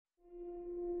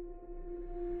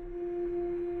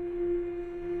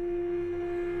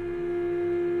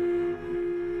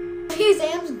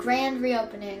museum's grand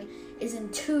reopening is in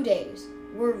 2 days.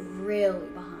 We're really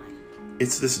behind.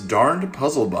 It's this darned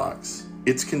puzzle box.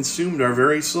 It's consumed our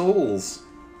very souls.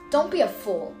 Don't be a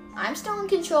fool. I'm still in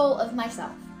control of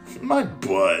myself. My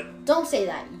butt. Don't say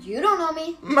that. You don't know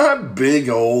me. My big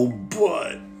old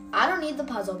butt. I don't need the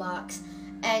puzzle box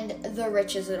and the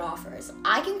riches it offers.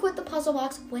 I can quit the puzzle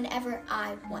box whenever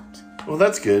I want. Well,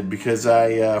 that's good, because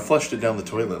I flushed it down the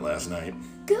toilet last night.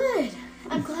 Good.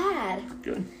 I'm glad.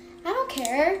 Good. I don't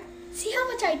care. See how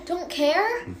much I don't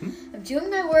care? Mm-hmm. I'm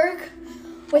doing my work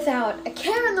without a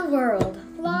care in the world.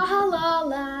 La la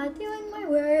la, doing my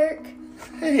work.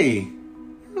 Hey,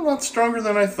 you're a lot stronger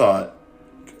than I thought.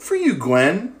 Good for you,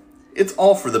 Gwen. It's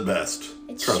all for the best.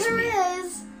 Trust sure me.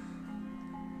 is.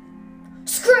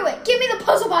 Screw it! Give me the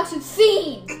puzzle box, you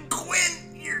fiend!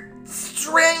 Gwen, you're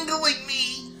strangling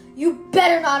me. You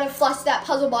better not have flushed that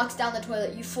puzzle box down the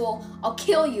toilet, you fool. I'll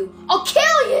kill you. I'll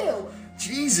kill you!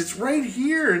 Jeez, it's right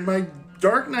here in my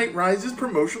Dark Knight Rises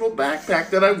promotional backpack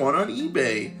that I won on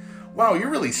eBay. Wow, you're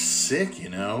really sick, you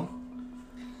know.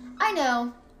 I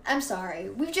know. I'm sorry.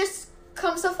 We've just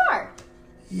come so far.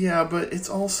 Yeah, but it's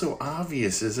all so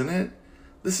obvious, isn't it?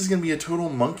 This is going to be a total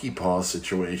monkey paw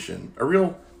situation. A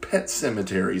real Pet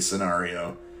Cemetery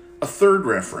scenario. A third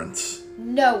reference.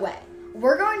 No way.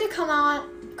 We're going to come out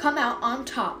on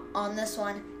top on this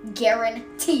one.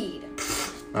 Guaranteed.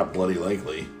 Not bloody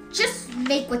likely. Just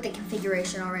make with the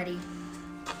configuration already.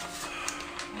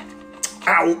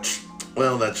 Ouch!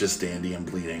 Well, that's just dandy. I'm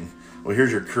bleeding. Well,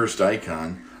 here's your cursed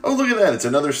icon. Oh, look at that. It's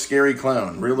another scary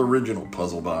clown. Real original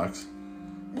puzzle box.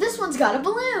 This one's got a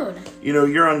balloon. You know,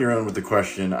 you're on your own with the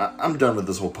question. I'm done with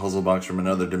this whole puzzle box from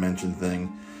another dimension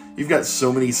thing. You've got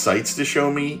so many sights to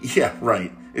show me. Yeah,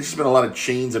 right. It's just been a lot of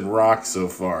chains and rocks so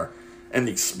far. And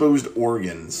exposed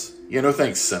organs. Yeah, no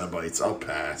thanks, Cenobites. I'll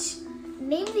pass.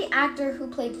 Name the actor who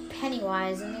played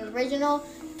Pennywise in the original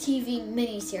TV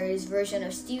miniseries version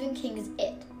of Stephen King's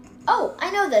It. Oh,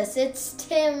 I know this. It's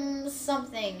Tim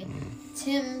something.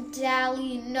 Tim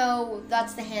Daly? No,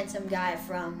 that's the handsome guy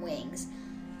from Wings.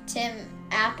 Tim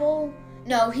Apple?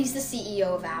 No, he's the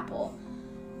CEO of Apple.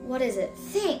 What is it?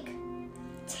 Think.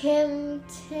 Tim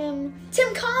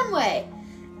Conway.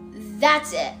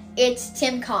 That's it. It's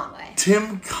Tim Conway.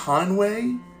 Tim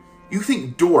Conway? You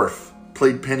think Dorf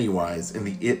played Pennywise in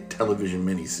the It television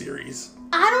miniseries?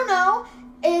 I don't know.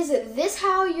 Is this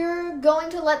how you're going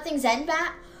to let things end,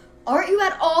 Matt? Aren't you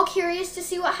at all curious to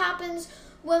see what happens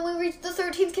when we reach the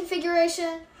 13th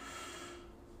configuration?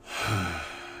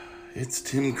 It's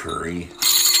Tim Curry.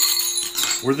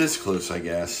 We're this close, I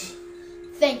guess.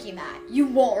 Thank you, Matt. You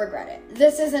won't regret it.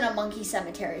 This isn't a monkey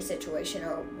cemetery situation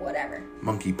or whatever.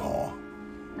 Monkey paw.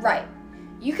 Right.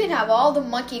 You can have all the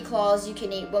monkey claws you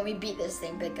can eat when we beat this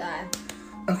thing, big guy.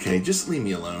 Okay, just leave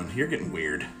me alone. You're getting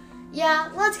weird.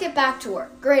 Yeah, let's get back to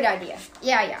work. Great idea.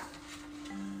 Yeah.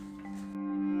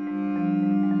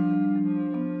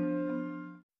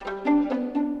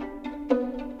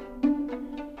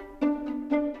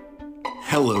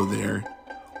 Hello there.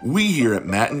 We here at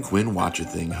Matt and Quinn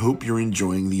Watch-A-Thing hope you're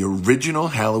enjoying the original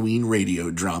Halloween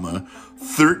radio drama,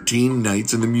 13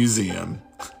 Nights in the Museum.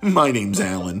 My name's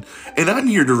Alan, and I'm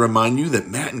here to remind you that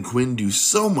Matt and Quinn do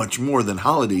so much more than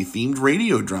holiday-themed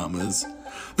radio dramas.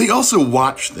 They also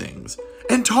watch things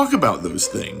and talk about those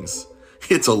things.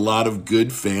 It's a lot of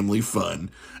good family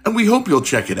fun, and we hope you'll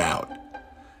check it out.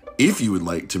 If you would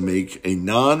like to make a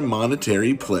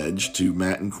non-monetary pledge to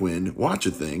Matt and Quinn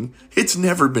Watch-A-Thing, it's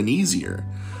never been easier.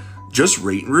 Just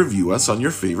rate and review us on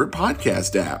your favorite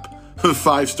podcast app.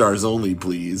 5 stars only,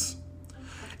 please.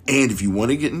 And if you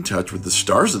want to get in touch with the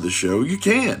stars of the show, you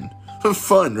can.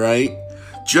 Fun, right?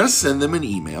 Just send them an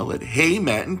email at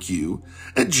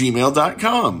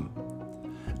heymattandq@gmail.com.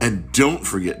 And don't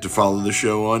forget to follow the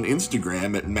show on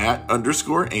Instagram at Matt_and_Q.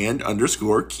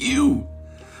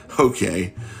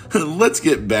 Okay, let's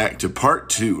get back to part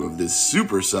 2 of this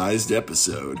supersized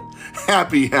episode.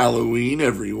 Happy Halloween,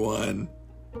 everyone!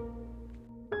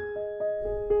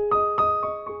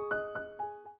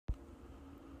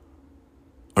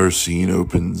 Our scene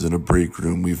opens in a break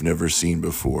room we've never seen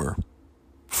before,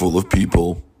 full of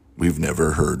people we've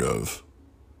never heard of.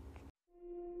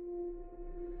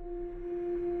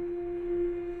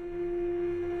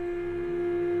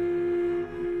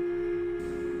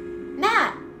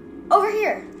 Matt, over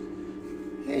here.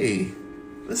 Hey,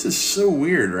 this is so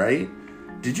weird, right?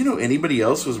 Did you know anybody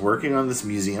else was working on this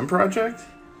museum project?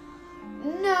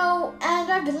 No,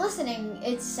 and I've been listening.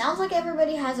 It sounds like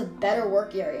everybody has a better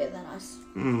work area than us.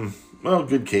 Well,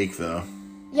 good cake, though.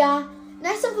 Yeah,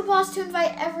 nice of the boss to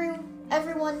invite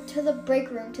everyone to the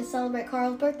break room to celebrate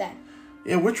Carl's birthday.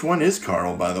 Yeah, which one is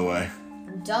Carl, by the way?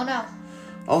 Don't know.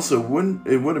 Also,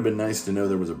 it would have been nice to know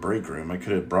there was a break room. I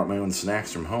could have brought my own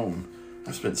snacks from home.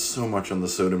 I've spent so much on the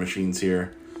soda machines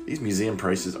here. These museum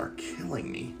prices are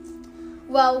killing me.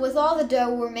 Well, with all the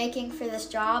dough we're making for this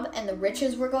job and the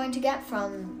riches we're going to get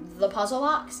from the puzzle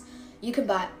box, you can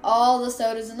buy all the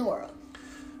sodas in the world.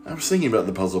 I was thinking about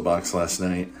the puzzle box last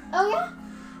night. Oh, yeah?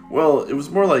 Well, it was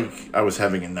more like I was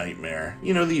having a nightmare.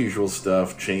 You know, the usual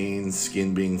stuff, chains,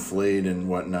 skin being flayed and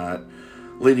whatnot.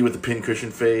 Lady with the pincushion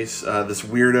face, this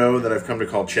weirdo that I've come to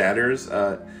call Chatters.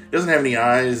 He doesn't have any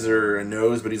eyes or a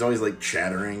nose, but he's always like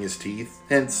chattering his teeth,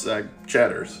 hence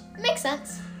Chatters. Makes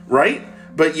sense. Right?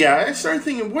 But yeah, I started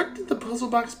thinking, what did the puzzle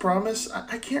box promise?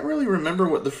 I can't really remember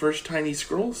what the first tiny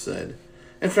scroll said.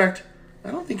 In fact,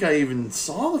 I don't think I even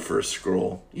saw the first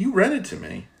scroll. You read it to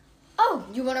me. Oh,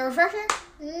 you want a refresher?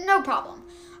 No problem.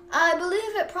 I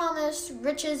believe it promised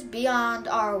riches beyond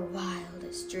our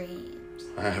wildest dreams.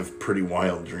 I have pretty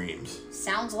wild dreams.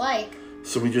 Sounds like.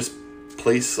 So we just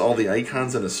place all the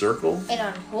icons in a circle? An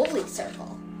unholy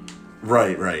circle.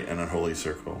 Right, an unholy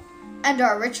circle. And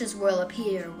our riches will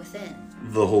appear within.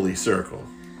 The holy circle.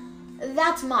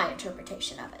 That's my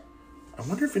interpretation of it. I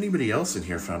wonder if anybody else in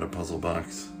here found a puzzle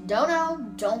box. Don't know,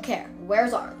 don't care.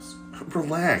 Where's ours?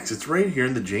 Relax, it's right here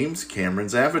in the James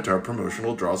Cameron's Avatar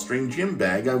promotional drawstring gym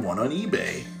bag I won on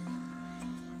eBay.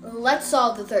 Let's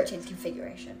solve the 13th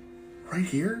configuration. Right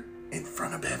here? In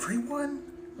front of everyone?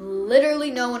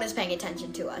 Literally no one is paying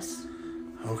attention to us.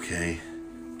 Okay.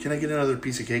 Can I get another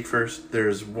piece of cake first?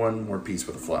 There's one more piece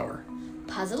with a flower.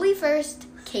 Puzzly first,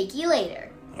 cakey later.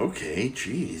 Okay,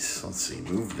 jeez. Let's see,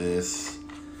 move this.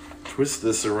 Twist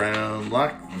this around,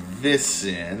 lock this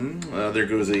in. There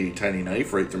goes a tiny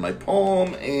knife right through my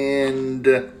palm, and...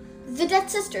 The Dead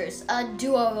Sisters, a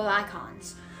duo of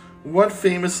icons. What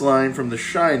famous line from The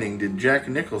Shining did Jack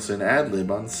Nicholson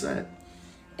ad-lib on set?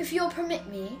 If you'll permit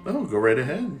me... Oh, go right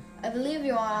ahead. I believe,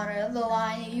 Your Honor, the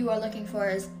line you are looking for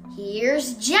is,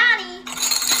 "Here's Johnny!"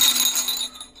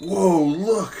 Whoa,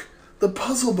 look! The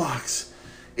puzzle box!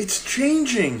 It's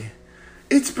changing!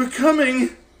 It's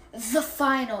becoming... The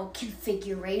final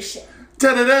configuration.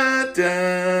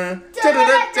 Da-da-da-da!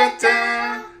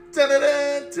 Da-da-da-da-da!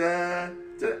 Da-da-da-da!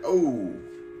 Oh,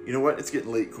 you know what? It's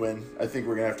getting late, Quinn. I think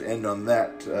we're going to have to end on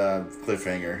that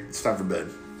cliffhanger. It's time for bed.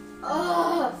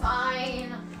 Oh,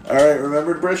 fine. All right,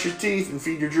 remember to brush your teeth and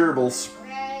feed your gerbils.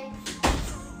 Okay.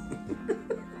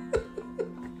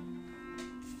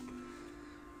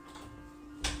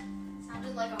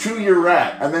 Sounded like a... To your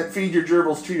rat. I meant feed your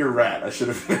gerbils to your rat. I should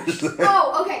have finished that.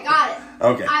 Oh, okay, got it.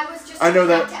 Okay. I was just I know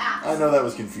about that. to ask. I know that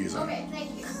was confusing. Okay,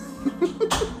 thank you.